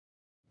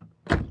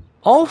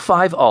All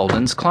 5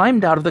 Aldens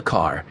climbed out of the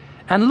car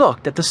and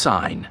looked at the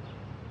sign.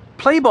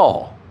 "Play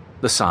ball,"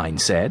 the sign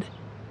said,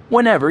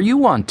 "whenever you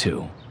want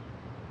to."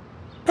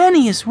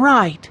 "Benny is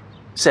right,"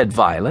 said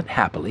Violet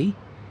happily.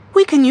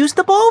 "We can use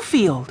the ball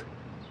field."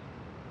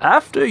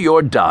 "After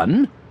you're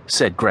done,"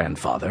 said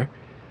Grandfather,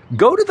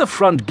 "go to the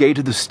front gate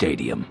of the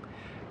stadium.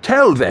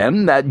 Tell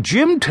them that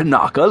Jim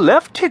Tanaka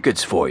left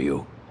tickets for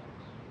you."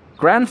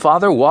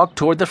 Grandfather walked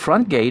toward the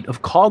front gate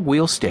of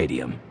Cogwheel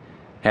Stadium.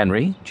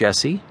 Henry,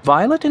 Jessie,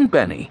 Violet, and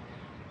Benny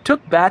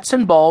took bats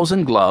and balls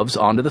and gloves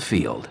onto the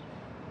field.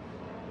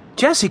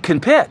 "Jessie can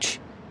pitch,"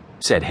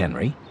 said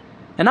Henry,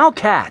 "and I'll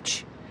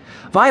catch.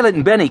 Violet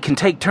and Benny can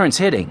take turns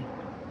hitting."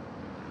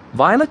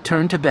 Violet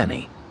turned to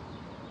Benny.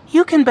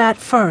 "You can bat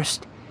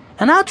first,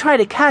 and I'll try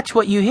to catch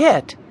what you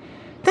hit.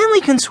 Then we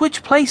can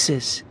switch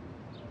places."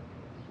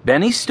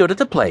 Benny stood at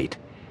the plate,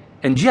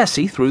 and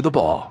Jessie threw the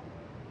ball.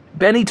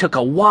 Benny took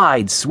a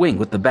wide swing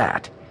with the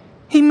bat.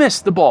 He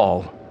missed the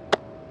ball.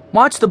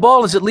 "Watch the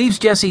ball as it leaves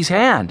Jessie's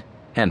hand,"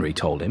 Henry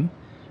told him.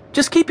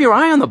 "Just keep your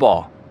eye on the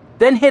ball,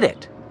 then hit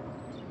it."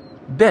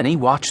 Benny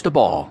watched the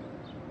ball.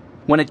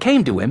 When it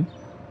came to him,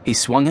 he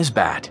swung his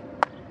bat.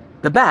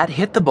 The bat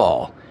hit the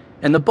ball,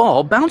 and the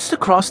ball bounced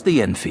across the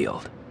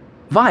infield.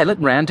 Violet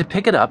ran to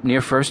pick it up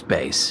near first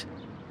base.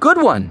 "Good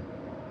one,"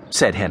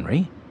 said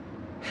Henry.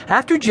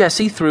 After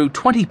Jessie threw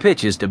 20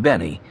 pitches to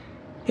Benny,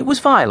 it was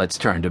Violet's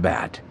turn to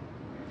bat.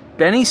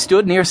 Benny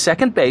stood near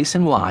second base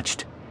and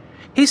watched.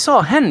 He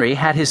saw Henry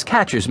had his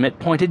catcher's mitt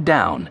pointed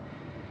down.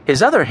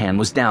 His other hand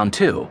was down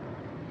too.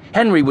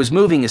 Henry was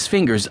moving his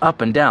fingers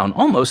up and down,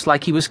 almost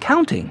like he was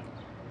counting.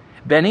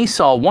 Benny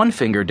saw 1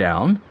 finger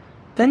down,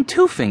 then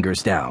 2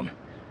 fingers down,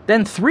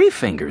 then 3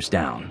 fingers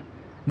down,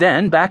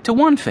 then back to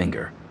 1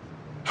 finger.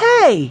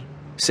 "Hey,"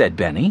 said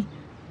Benny.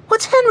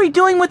 "What's Henry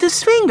doing with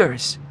his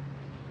fingers?"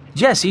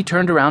 Jessie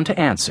turned around to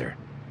answer.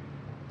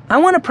 "I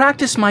want to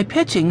practice my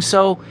pitching,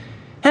 so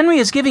Henry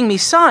is giving me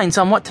signs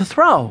on what to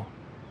throw."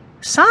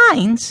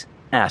 "Signs?"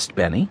 asked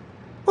Benny.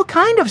 "What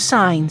kind of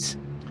signs?"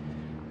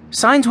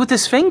 "Signs with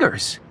his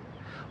fingers.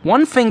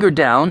 1 finger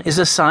down is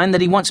a sign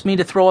that he wants me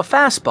to throw a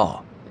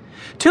fastball.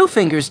 2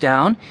 fingers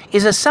down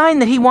is a sign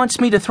that he wants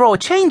me to throw a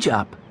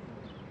changeup."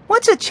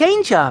 "What's a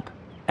changeup?"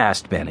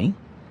 asked Benny.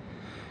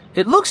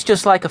 "It looks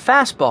just like a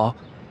fastball,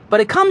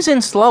 but it comes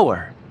in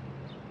slower."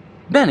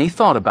 Benny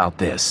thought about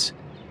this.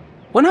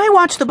 "When I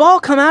watched the ball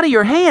come out of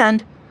your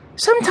hand,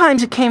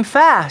 sometimes it came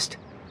fast,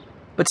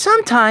 but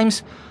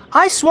sometimes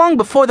I swung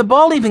before the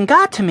ball even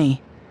got to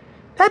me.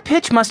 That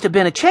pitch must have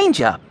been a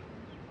changeup."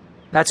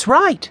 "That's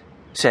right,"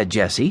 said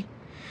Jessie.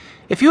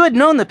 "If you had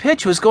known the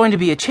pitch was going to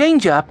be a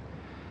changeup,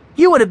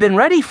 you would have been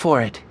ready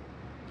for it.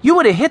 You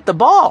would have hit the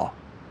ball."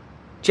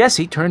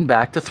 Jessie turned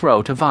back to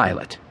throw to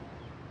Violet.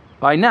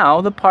 By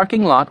now, the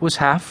parking lot was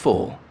half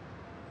full.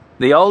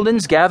 The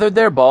Aldens gathered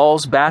their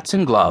balls, bats,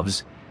 and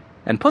gloves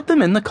and put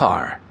them in the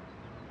car.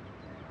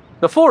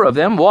 The 4 of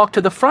them walked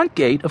to the front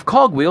gate of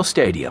Cogwheel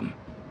Stadium.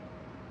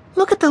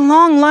 "Look at the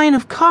long line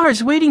of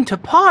cars waiting to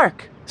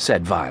park,"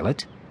 said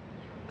Violet.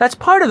 "That's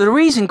part of the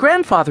reason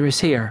Grandfather is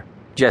here,"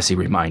 Jessie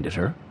reminded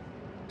her.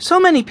 "So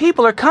many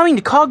people are coming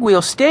to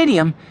Cogwheel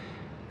Stadium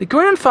that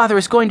Grandfather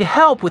is going to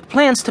help with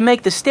plans to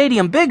make the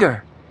stadium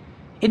bigger.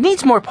 It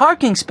needs more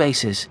parking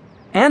spaces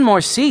and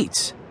more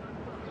seats."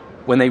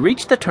 When they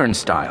reached the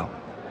turnstile,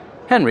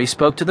 Henry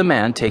spoke to the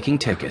man taking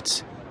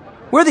tickets.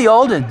 "We're the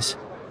Aldens.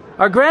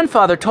 Our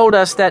grandfather told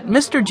us that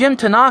Mr. Jim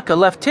Tanaka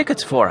left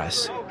tickets for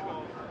us."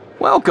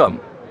 "Welcome,"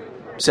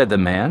 said the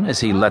man as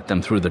he let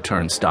them through the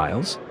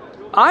turnstiles.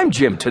 "I'm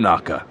Jim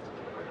Tanaka,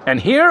 and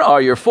here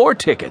are your 4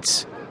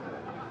 tickets."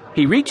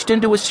 He reached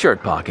into his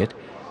shirt pocket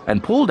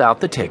and pulled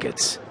out the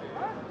tickets.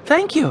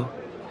 "Thank you,"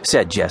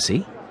 said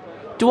Jessie.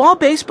 "Do all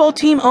baseball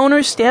team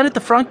owners stand at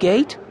the front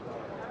gate?"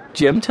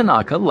 Jim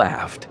Tanaka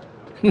laughed.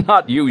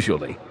 "Not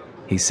usually,"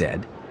 he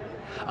said.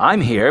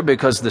 "I'm here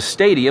because the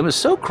stadium is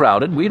so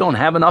crowded we don't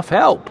have enough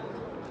help."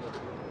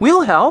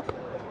 "We'll help,"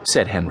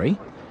 said Henry.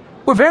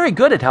 "We're very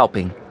good at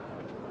helping."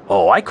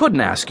 "Oh, I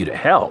couldn't ask you to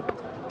help,"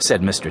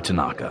 said Mr.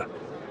 Tanaka.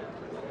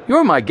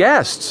 "You're my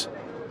guests,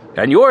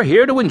 and you're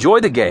here to enjoy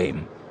the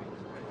game."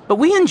 "But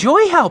we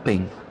enjoy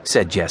helping,"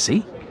 said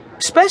Jessie,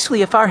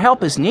 "especially if our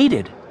help is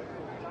needed."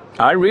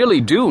 "I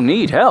really do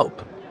need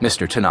help,"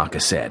 Mr. Tanaka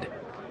said.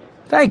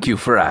 "Thank you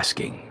for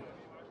asking."